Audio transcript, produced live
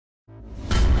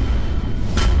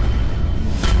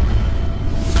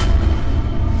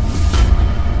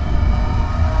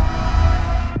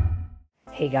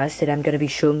Hey guys, today I'm going to be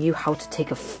showing you how to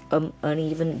take a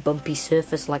uneven bumpy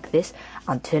surface like this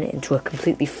and turn it into a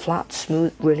completely flat,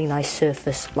 smooth, really nice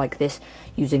surface like this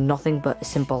using nothing but a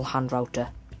simple hand router.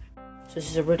 So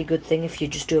this is a really good thing if you're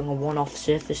just doing a one-off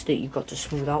surface that you've got to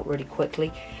smooth out really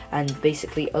quickly, and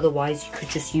basically otherwise you could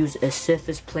just use a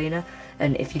surface planer,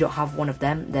 and if you don't have one of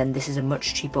them then this is a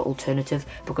much cheaper alternative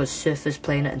because surface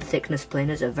planer and thickness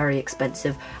planers are very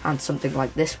expensive and something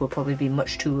like this will probably be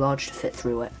much too large to fit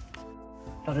through it.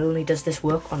 Not only does this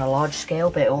work on a large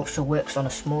scale, but it also works on a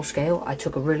small scale. I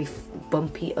took a really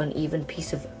bumpy, uneven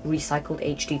piece of recycled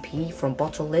HDPE from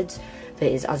bottle lids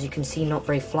that is, as you can see, not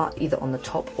very flat either on the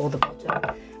top or the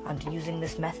bottom. And using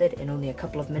this method in only a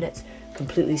couple of minutes,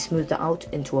 completely smoothed it out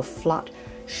into a flat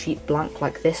sheet blank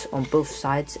like this on both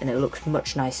sides, and it looks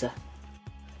much nicer.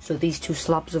 So these two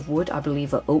slabs of wood, I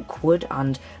believe, are oak wood,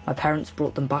 and my parents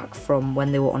brought them back from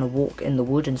when they were on a walk in the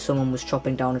wood and someone was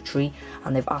chopping down a tree,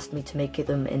 and they've asked me to make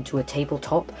them into a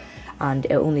tabletop, and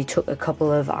it only took a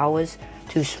couple of hours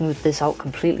to smooth this out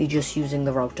completely just using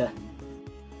the router.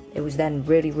 It was then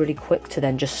really quick to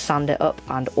then just sand it up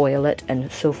and oil it,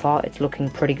 and so far it's looking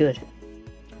pretty good.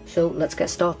 So let's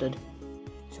get started.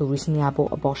 So recently I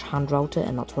bought a Bosch hand router,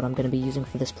 and that's what I'm going to be using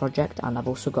for this project, and I've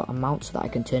also got a mount so that I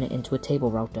can turn it into a table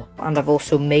router. And I've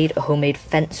also made a homemade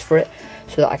fence for it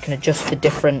so that I can adjust the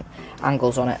different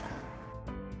angles on it.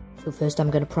 So first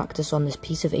I'm going to practice on this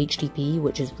piece of HDPE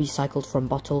which is recycled from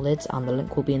bottle lids, and the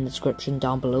link will be in the description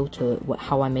down below to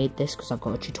how I made this because I've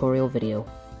got a tutorial video.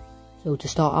 So to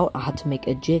start out, I had to make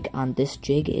a jig, and this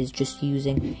jig is just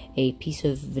using a piece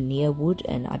of veneer wood,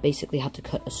 and I basically had to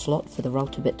cut a slot for the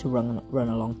router bit to run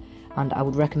along. And I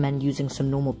would recommend using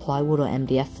some normal plywood or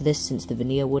MDF for this, since the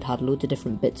veneer wood had loads of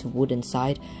different bits of wood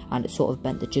inside, and it sort of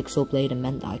bent the jigsaw blade and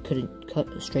meant that I couldn't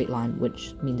cut a straight line,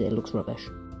 which means that it looks rubbish.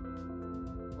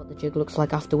 What the jig looks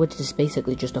like afterwards is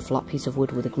basically just a flat piece of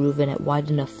wood with a groove in it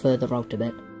wide enough for the router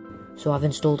bit. So I've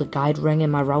installed a guide ring in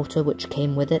my router which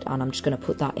came with it, and I'm just going to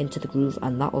put that into the groove,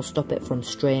 and that will stop it from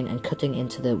straying and cutting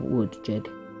into the wood jig.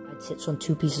 It sits on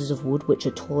two pieces of wood which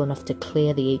are tall enough to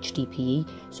clear the HDPE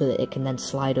so that it can then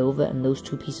slide over, and those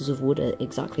two pieces of wood are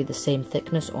exactly the same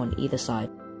thickness on either side.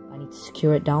 I need to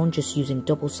secure it down just using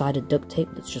double-sided duct tape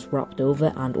that's just wrapped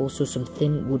over, and also some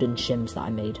thin wooden shims that I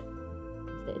made.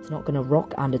 It's not going to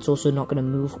rock, and it's also not going to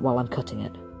move while I'm cutting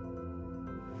it.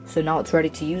 So now it's ready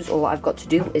to use. All I've got to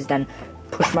do is then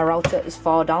push my router as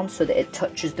far down so that it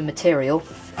touches the material,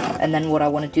 and then what I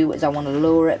want to do is I want to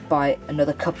lower it by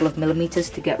another couple of millimeters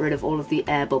to get rid of all of the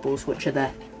air bubbles which are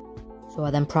there. So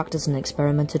I then practiced and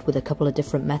experimented with a couple of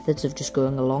different methods of just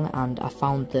going along, and I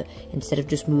found that instead of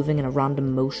just moving in a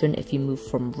random motion, if you move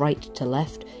from right to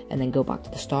left and then go back to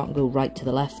the start and go right to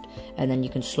the left, and then you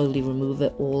can slowly remove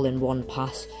it all in one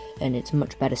pass, and it's a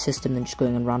much better system than just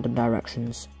going in random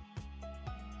directions.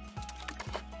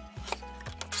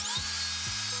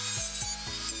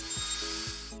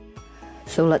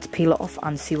 So let's peel it off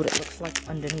and see what it looks like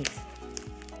underneath.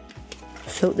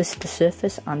 So this is the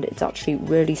surface, and it's actually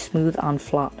really smooth and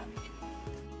flat.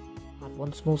 I had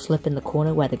one small slip in the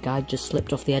corner where the guide just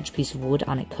slipped off the edge piece of wood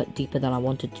and it cut deeper than I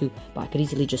wanted to, but I could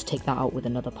easily just take that out with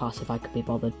another pass if I could be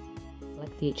bothered. I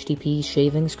like the HDPE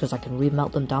shavings because I can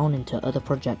remelt them down into other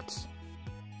projects.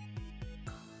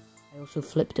 I also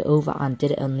flipped it over and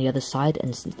did it on the other side,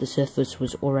 and since the surface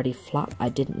was already flat I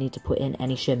didn't need to put in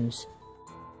any shims.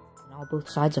 Now both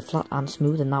sides are flat and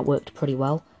smooth, and that worked pretty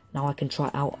well. Now I can try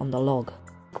it out on the log.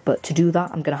 But to do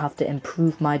that I'm going to have to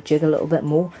improve my jig a little bit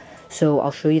more, so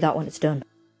I'll show you that when it's done.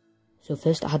 So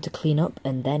first I had to clean up,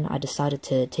 and then I decided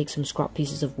to take some scrap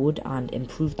pieces of wood and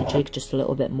improve the jig just a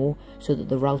little bit more so that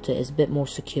the router is a bit more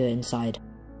secure inside.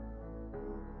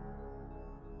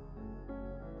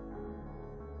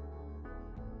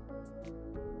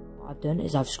 What I've done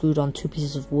is I've screwed on two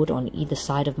pieces of wood on either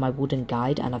side of my wooden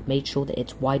guide, and I've made sure that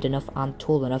it's wide enough and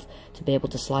tall enough to be able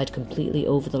to slide completely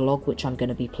over the log which I'm going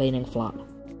to be planing flat.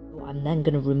 I'm then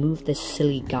going to remove this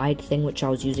silly guide thing which I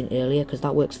was using earlier, because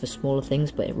that works for smaller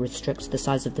things but it restricts the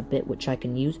size of the bit which I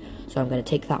can use, so I'm going to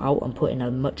take that out and put in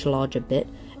a much larger bit,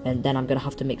 and then I'm going to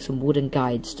have to make some wooden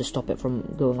guides to stop it from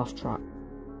going off track.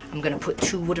 I'm going to put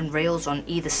two wooden rails on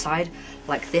either side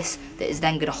like this, that is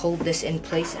then going to hold this in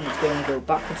place, and it's going to go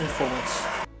backwards and forwards.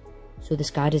 So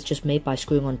this guide is just made by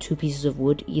screwing on two pieces of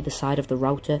wood either side of the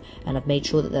router, and I've made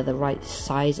sure that they're the right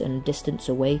size and distance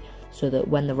away so that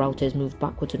when the router is moved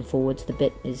backwards and forwards the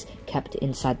bit is kept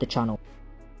inside the channel.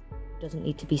 It doesn't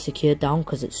need to be secured down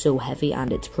because it's so heavy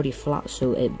and it's pretty flat,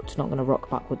 so it's not going to rock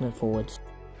backwards and forwards.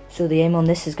 So the aim on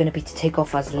this is going to be to take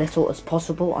off as little as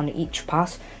possible on each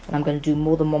pass, and I'm going to do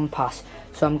more than one pass.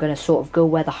 So I'm going to sort of go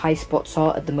where the high spots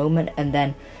are at the moment and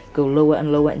then go lower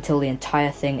and lower until the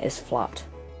entire thing is flat.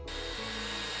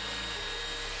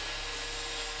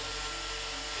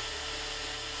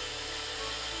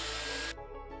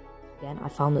 Again, I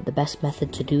found that the best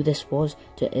method to do this was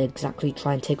to exactly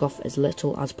try and take off as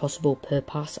little as possible per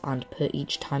pass and per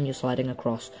each time you're sliding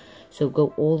across. So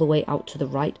go all the way out to the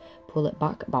right, pull it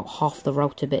back about half the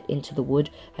router bit into the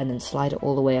wood, and then slide it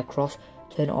all the way across,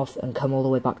 turn it off and come all the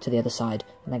way back to the other side,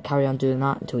 and then carry on doing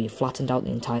that until you've flattened out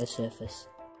the entire surface.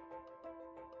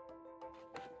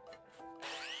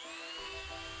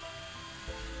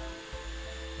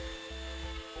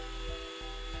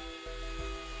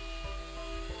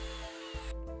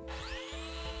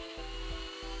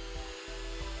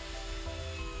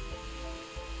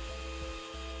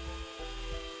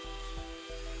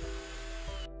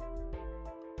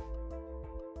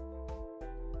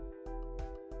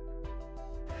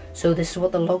 So this is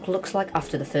what the log looks like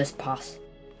after the first pass.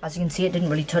 As you can see, it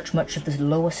didn't really touch much of the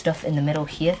lower stuff in the middle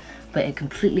here, but it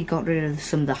completely got rid of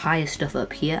some of the higher stuff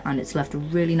up here, and it's left a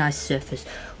really nice surface.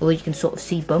 Although you can sort of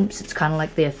see bumps, it's kind of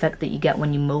like the effect that you get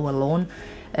when you mow a lawn,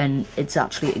 and it's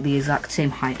actually the exact same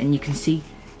height, and you can see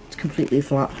it's completely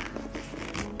flat.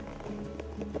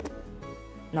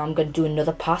 Now I'm going to do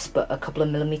another pass, but a couple of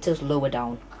millimeters lower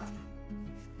down.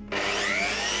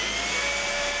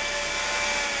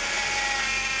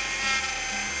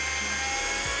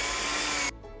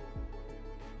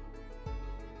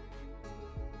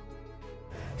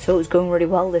 So it's going really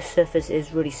well. This surface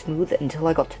is really smooth until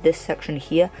I got to this section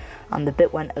here, and the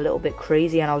bit went a little bit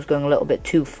crazy and I was going a little bit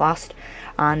too fast,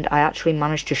 and I actually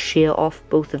managed to shear off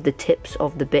both of the tips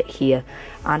of the bit here,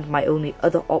 and my only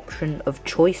other option of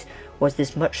choice was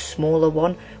this much smaller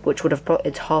one, which would have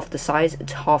it's half the size,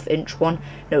 it's ½ inch one,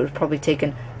 and it would have probably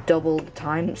taken double the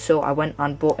time. So I went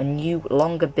and bought a new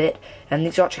longer bit, and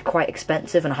these are actually quite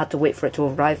expensive and I had to wait for it to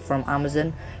arrive from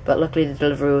Amazon, but luckily the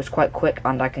delivery was quite quick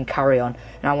and I can carry on.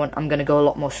 And I'm going to go a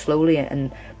lot more slowly,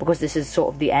 and because this is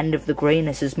sort of the end of the grain,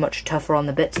 this is much tougher on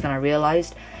the bits than I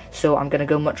realised, so I'm going to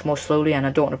go much more slowly, and I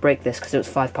don't want to break this because it was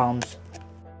 £5.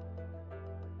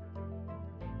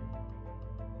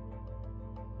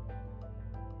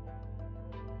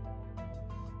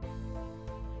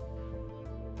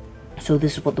 So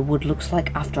this is what the wood looks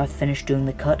like after I've finished doing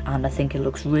the cut, and I think it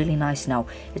looks really nice now.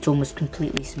 It's almost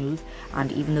completely smooth,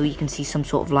 and even though you can see some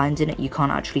sort of lines in it, you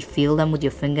can't actually feel them with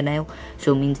your fingernail,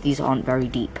 so it means these aren't very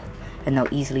deep and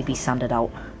they'll easily be sanded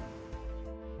out.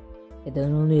 It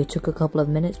then only took a couple of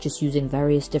minutes just using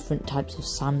various different types of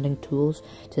sanding tools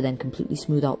to then completely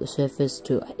smooth out the surface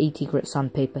to 80 grit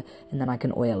sandpaper, and then I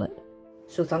can oil it.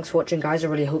 So thanks for watching, guys. I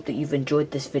really hope that you've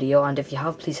enjoyed this video, and if you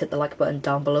have, please hit the like button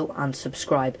down below and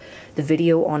subscribe. The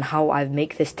video on how I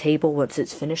make this table once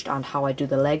it's finished and how I do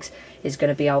the legs is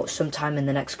going to be out sometime in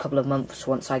the next couple of months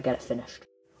once I get it finished.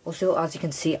 Also, as you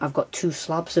can see, I've got 2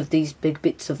 slabs of these big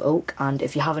bits of oak, and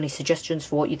if you have any suggestions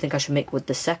for what you think I should make with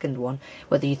the second one,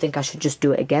 whether you think I should just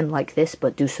do it again like this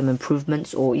but do some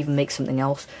improvements or even make something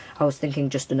else, I was thinking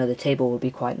just another table would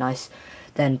be quite nice,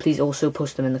 then please also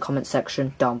post them in the comment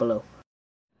section down below.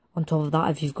 On top of that,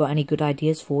 if you've got any good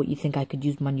ideas for what you think I could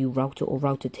use my new router or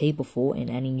router table for in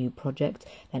any new project,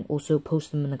 then also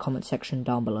post them in the comment section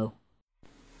down below.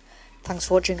 Thanks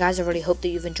for watching, guys. I really hope that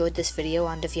you've enjoyed this video,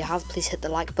 and if you have, please hit the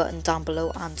like button down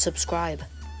below and subscribe.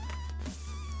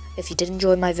 If you did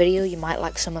enjoy my video, you might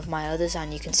like some of my others,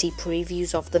 and you can see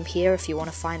previews of them here. If you want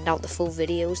to find out the full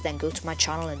videos, then go to my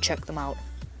channel and check them out.